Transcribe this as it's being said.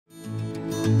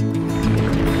A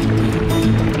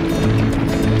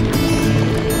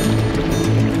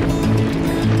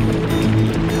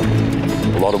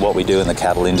lot of what we do in the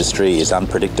cattle industry is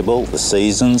unpredictable, the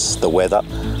seasons, the weather,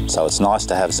 so it's nice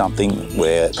to have something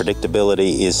where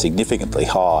predictability is significantly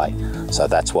high, so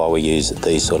that's why we use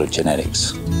these sort of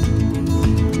genetics.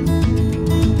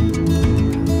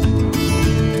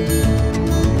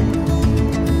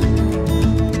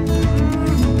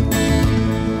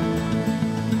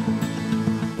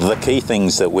 The key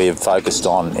things that we've focused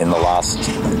on in the last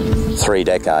 3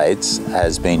 decades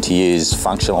has been to use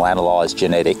functional analysed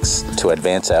genetics to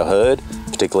advance our herd,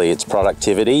 particularly its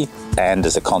productivity and,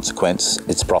 as a consequence,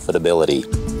 its profitability.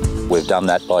 We've done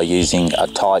that by using a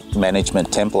tight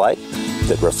management template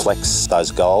that reflects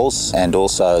those goals, and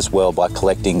also as well by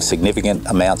collecting significant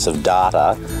amounts of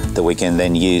data that we can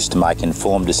then use to make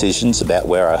informed decisions about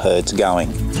where our herd's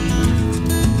going.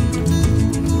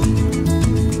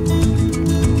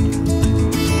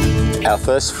 Our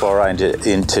first foray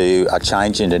into a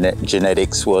change in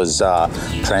genetics was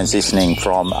transitioning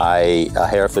from a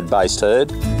Hereford-based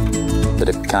herd. But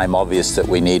it became obvious that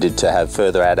we needed to have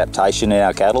further adaptation in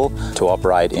our cattle to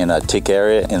operate in a tick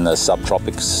area in the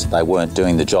subtropics. They weren't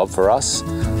doing the job for us.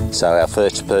 So our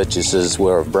first purchases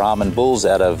were of Brahman bulls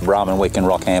out of Brahmanwick and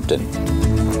Rockhampton.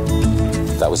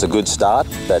 That was a good start,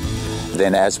 but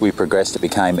then as we progressed, it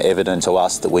became evident to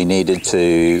us that we needed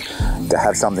to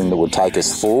have something that would take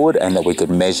us forward and that we could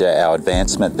measure our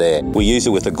advancement there. We use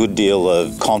it with a good deal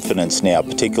of confidence now,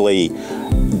 particularly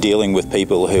dealing with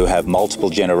people who have multiple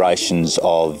generations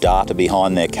of data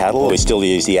behind their cattle. We still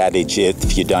use the adage,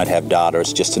 if you don't have data,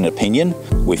 it's just an opinion.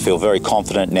 We feel very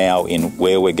confident now in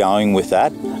where we're going with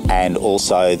that, and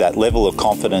also that level of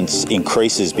confidence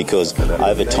increases because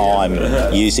over time,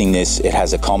 using this, it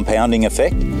has a compounding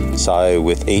effect. So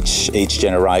with each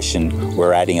generation,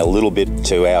 we're adding a little bit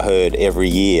to our herd every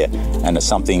year, and it's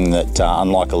something that,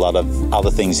 unlike a lot of other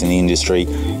things in the industry,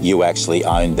 you actually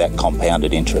own that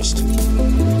compounded interest.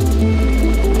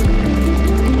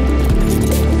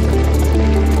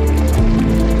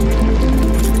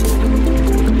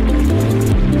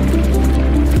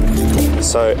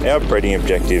 So our breeding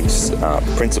objectives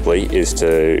principally is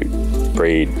to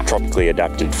breed tropically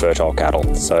adapted fertile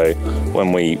cattle. So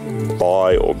when we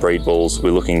buy or breed bulls,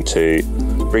 we're looking to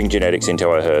bring genetics into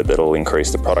our herd that'll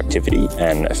increase the productivity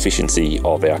and efficiency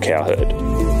of our cow herd.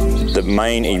 The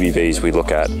main EBVs we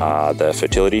look at are the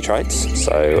fertility traits,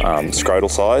 so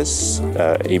scrotal size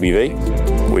EBV,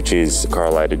 which is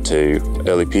correlated to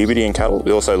early puberty in cattle.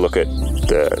 We also look at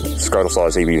the scrotal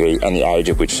size EBV and the age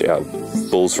at which our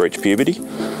bulls reach puberty,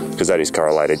 because that is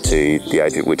correlated to the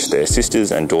age at which their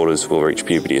sisters and daughters will reach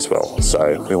puberty as well.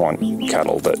 So we want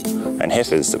cattle and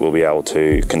heifers that will be able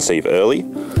to conceive early.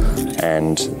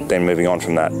 And then moving on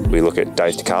from that, we look at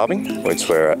days to calving, which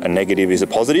where a negative is a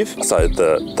positive. So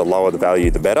the lower the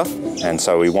value, the better. And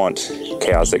so we want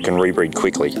cows that can rebreed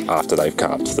quickly after they've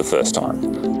calved for the first time.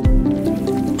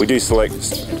 We do select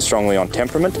strongly on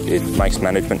temperament. It makes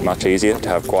management much easier to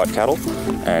have quiet cattle,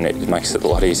 and it makes it a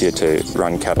lot easier to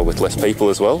run cattle with less people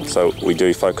as well. So we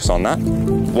do focus on that.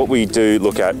 What we do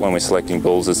look at when we're selecting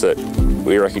bulls is that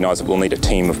we recognise that we'll need a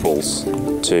team of bulls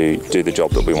to do the job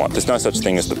that we want. There's no such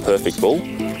thing as the perfect bull,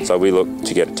 so we look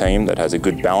to get a team that has a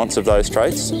good balance of those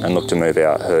traits and look to move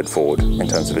our herd forward in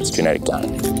terms of its genetic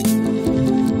gain.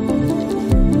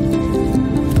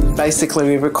 Basically,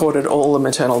 we recorded all the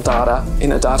maternal data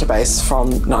in a database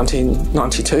from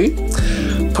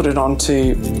 1992, put it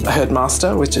onto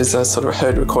Herdmaster, which is a sort of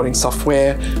herd recording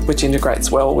software which integrates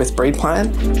well with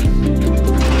BreedPlan.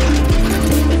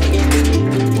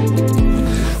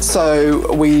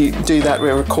 So we do that, we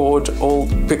record all,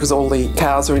 because all the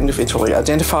cows are individually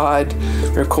identified, we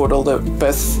record all the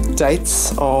birth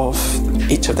dates of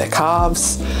each of their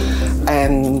calves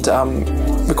and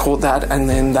record that, and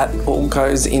then that all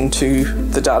goes into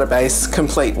the database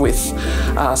complete with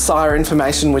sire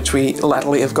information, which we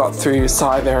latterly have got through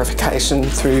sire verification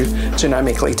through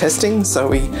genomically testing, so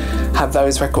we have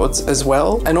those records as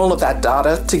well. And all of that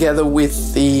data together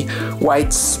with the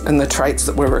weights and the traits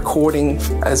that we're recording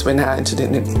as we're now entered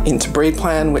into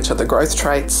BreedPlan, which are the growth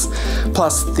traits,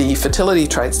 plus the fertility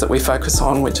traits that we focus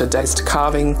on, which are days to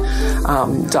calving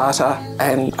data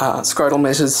and scrotal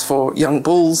measures for young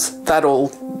bulls. That all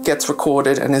gets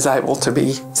recorded and is able to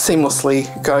be seamlessly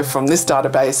go from this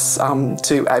database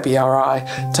to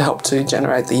ABRI to help to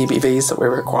generate the EBVs that we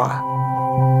require.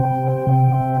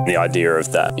 The idea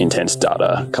of that intense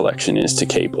data collection is to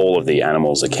keep all of the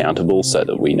animals accountable so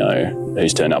that we know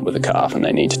who's turned up with a calf and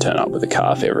they need to turn up with a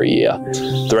calf every year.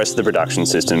 The rest of the production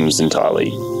system is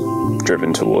entirely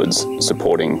driven towards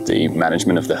supporting the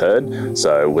management of the herd.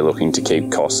 So we're looking to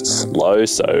keep costs low.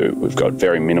 So we've got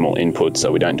very minimal input,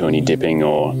 so we don't do any dipping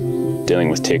or dealing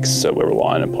with ticks. So we're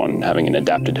relying upon having an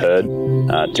adapted herd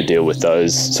to deal with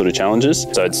those sort of challenges.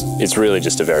 So it's really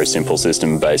just a very simple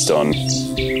system based on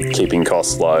keeping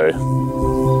costs low,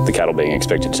 the cattle being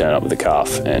expected to turn up with a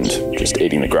calf, and just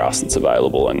eating the grass that's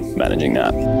available and managing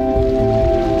that.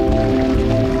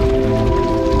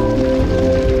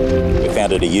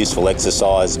 Found it a useful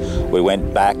exercise. We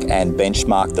went back and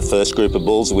benchmarked the first group of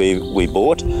bulls we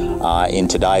bought in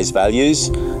today's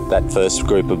values. That first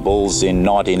group of bulls in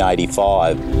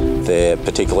 1985, they're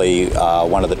particularly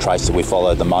one of the traits that we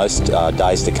follow the most,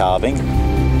 days to calving.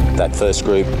 That first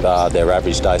group, their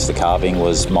average days to calving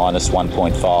was minus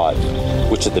 1.5,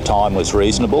 which at the time was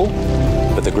reasonable.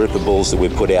 But the group of bulls that we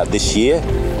put out this year,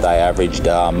 they averaged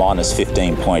minus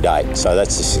 15.8. So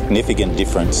that's a significant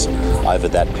difference over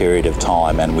that period of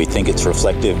time, and we think it's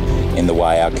reflective in the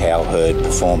way our cow herd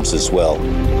performs as well.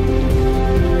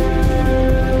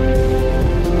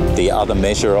 The other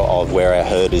measure of where our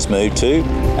herd has moved to,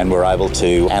 and we're able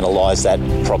to analyse that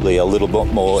probably a little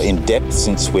bit more in depth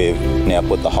since we've now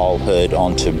put the whole herd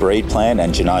onto breed plan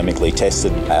and genomically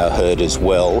tested our herd as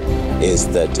well, is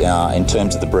that in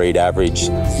terms of the breed average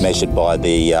measured by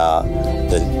the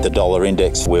dollar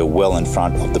index, we're well in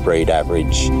front of the breed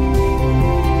average.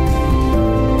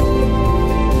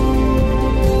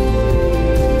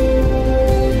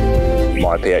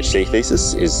 My PhD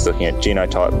thesis is looking at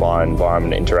genotype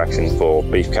bioenvironment interaction for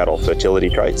beef cattle fertility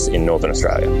traits in Northern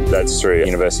Australia. That's through the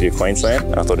University of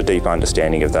Queensland. I thought a deep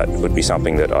understanding of that would be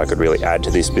something that I could really add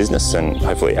to this business and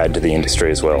hopefully add to the industry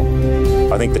as well.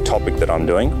 I think the topic that I'm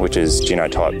doing, which is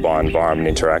genotype bioenvironment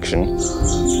interaction,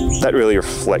 that really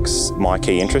reflects my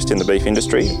key interest in the beef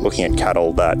industry, looking at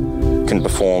cattle that can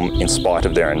perform in spite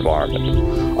of their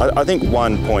environment. I think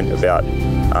one point about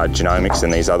genomics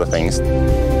and these other things,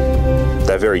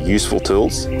 they're very useful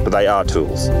tools, but they are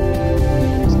tools.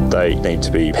 They need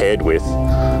to be paired with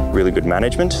really good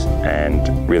management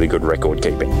and really good record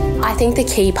keeping. I think the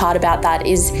key part about that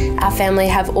is our family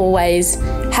have always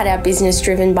had our business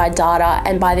driven by data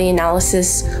and by the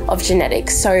analysis of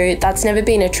genetics. So that's never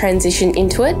been a transition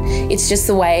into it. It's just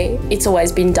the way it's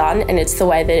always been done, and it's the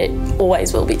way that it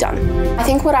always will be done. I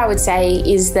think what I would say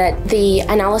is that the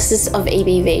analysis of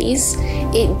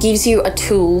EBVs, it gives you a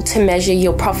tool to measure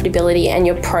your profitability and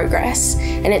your progress,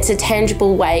 and it's a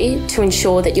tangible way to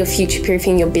ensure that you're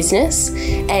future-proofing your business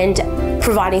and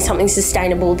providing something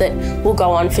sustainable that will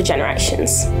go on for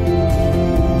generations.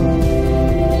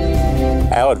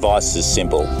 Our advice is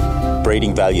simple.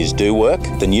 Breeding values do work.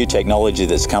 The new technology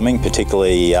that's coming,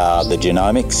 particularly the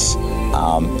genomics,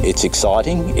 it's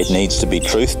exciting. It needs to be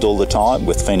truthed all the time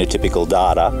with phenotypical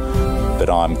data, but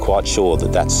I'm quite sure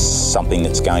that that's something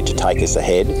that's going to take us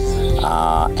ahead,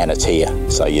 and it's here,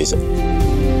 so use it.